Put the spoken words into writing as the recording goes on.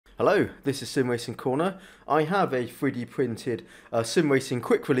Hello, this is Simracing Corner. I have a 3D printed Simracing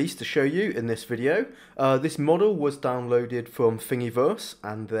quick release to show you in this video. This model was downloaded from Thingiverse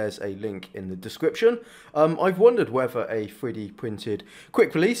and there's a link in the description. I've wondered whether a 3D printed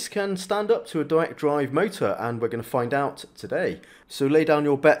quick release can stand up to a direct drive motor, and we're going to find out today. So lay down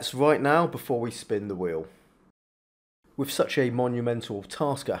your bets right now before we spin the wheel. With such a monumental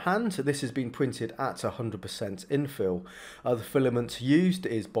task at hand, this has been printed at 100% infill. The filament used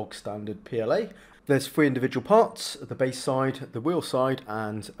is bog standard PLA. There's 3 individual parts: the base side, the wheel side,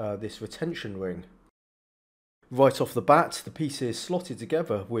 and this retention ring. Right off the bat, the piece is slotted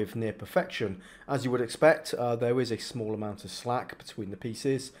together with near perfection. As you would expect, there is a small amount of slack between the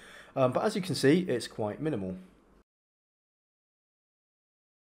pieces, but as you can see, it's quite minimal.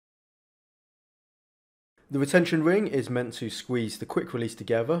 The retention ring is meant to squeeze the quick release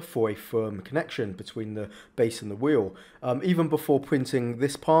together for a firm connection between the base and the wheel. Even before printing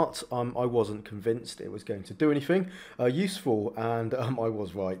this part, I wasn't convinced it was going to do anything useful, and I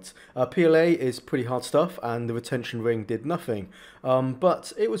was right. PLA is pretty hard stuff and the retention ring did nothing,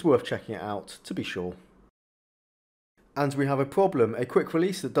 but it was worth checking it out to be sure. And we have a problem. A quick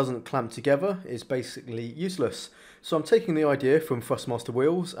release that doesn't clamp together is basically useless. So I'm taking the idea from Thrustmaster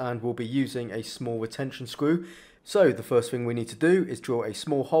wheels and we'll be using a small retention screw. So the first thing we need to do is draw a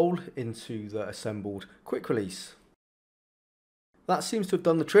small hole into the assembled quick release. That seems to have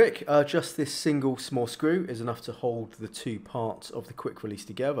done the trick. Just this single small screw is enough to hold the 2 parts of the quick release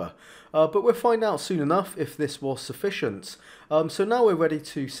together. But we'll find out soon enough if this was sufficient. So now we're ready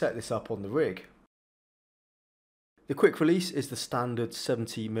to set this up on the rig. The quick release is the standard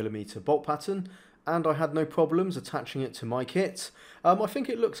 70mm bolt pattern, and I had no problems attaching it to my kit. I think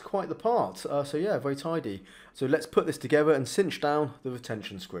it looks quite the part, so yeah, very tidy. So let's put this together and cinch down the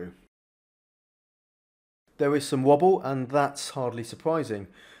retention screw. There is some wobble, and that's hardly surprising.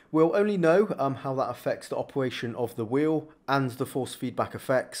 We'll only know how that affects the operation of the wheel and the force feedback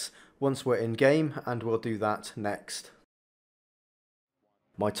effects once we're in game, and we'll do that next.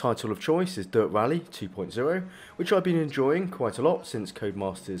 My title of choice is Dirt Rally 2.0, which I've been enjoying quite a lot since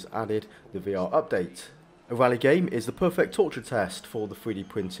Codemasters added the VR update. A rally game is the perfect torture test for the 3D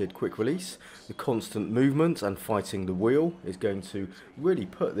printed quick release. The constant movement and fighting the wheel is going to really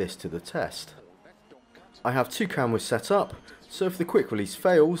put this to the test. I have 2 cameras set up, so if the quick release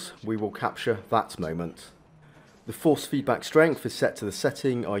fails, we will capture that moment. The force feedback strength is set to the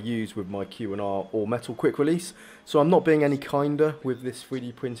setting I use with my Q&R all metal quick release, so I'm not being any kinder with this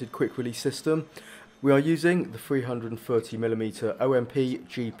 3D printed quick release system. We are using the 330mm OMP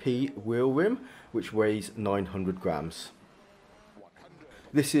GP wheel rim, which weighs 900 grams.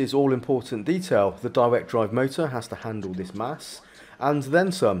 This is all important detail. The direct drive motor has to handle this mass, and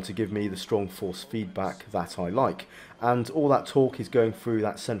then some to give me the strong force feedback that I like. And all that torque is going through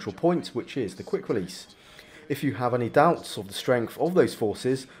that central point, which is the quick release. If you have any doubts of the strength of those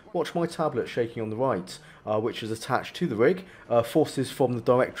forces, watch my tablet shaking on the right, which is attached to the rig. Forces from the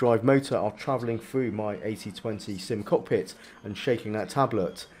direct drive motor are travelling through my 8020 sim cockpit and shaking that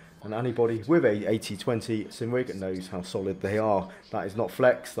tablet. And anybody with a 8020 sim rig knows how solid they are. That is not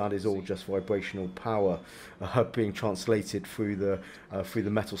flex, that is all just vibrational power being translated through the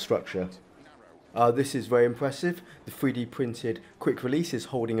metal structure. This is very impressive. The 3D printed quick release is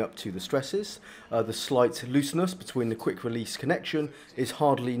holding up to the stresses. The slight looseness between the quick release connection is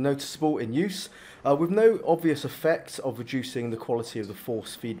hardly noticeable in use, with no obvious effect of reducing the quality of the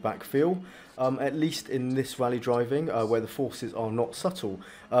force feedback feel, at least in this rally driving where the forces are not subtle.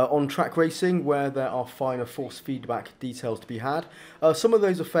 On track racing, where there are finer force feedback details to be had, some of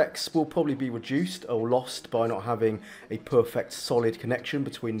those effects will probably be reduced or lost by not having a perfect solid connection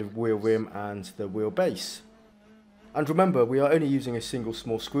between the wheel rim and the wheel base. And remember, we are only using a single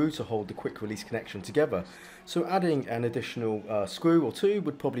small screw to hold the quick release connection together, so adding an additional screw or 2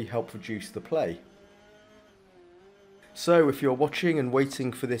 would probably help reduce the play. So if you're watching and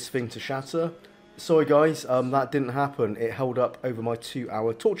waiting for this thing to shatter, sorry guys, that didn't happen. It held up over my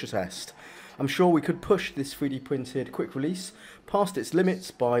 2-hour torture test. I'm sure we could push this 3D printed quick release past its limits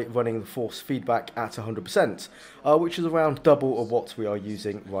by running the force feedback at 100%, which is around double of what we are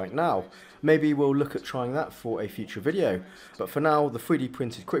using right now. Maybe we'll look at trying that for a future video, but for now the 3D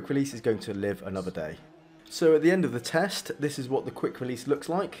printed quick release is going to live another day. So at the end of the test, this is what the quick release looks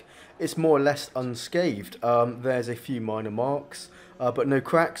like. It's more or less unscathed. There's a few minor marks, but no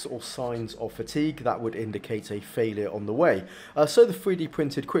cracks or signs of fatigue that would indicate a failure on the way. So the 3D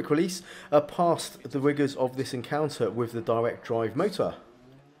printed quick release passed the rigours of this encounter with the direct drive motor.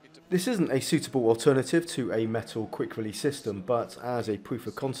 This isn't a suitable alternative to a metal quick release system, but as a proof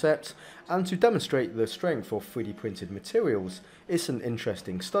of concept and to demonstrate the strength of 3D printed materials, it's an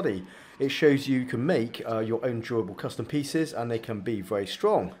interesting study. It shows you can make your own durable custom pieces and they can be very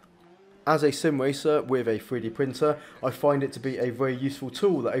strong. As a sim racer with a 3D printer, I find it to be a very useful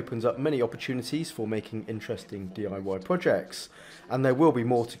tool that opens up many opportunities for making interesting DIY projects. And there will be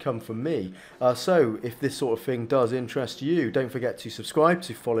more to come from me. So if this sort of thing does interest you, don't forget to subscribe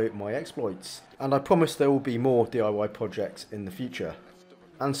to follow my exploits. And I promise there will be more DIY projects in the future.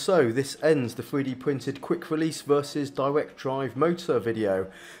 And so this ends the 3D printed quick release versus direct drive motor video.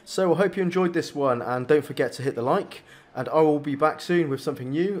 So I hope you enjoyed this one, and don't forget to hit the like, and I will be back soon with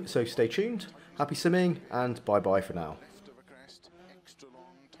something new, so stay tuned. Happy simming, and bye bye for now.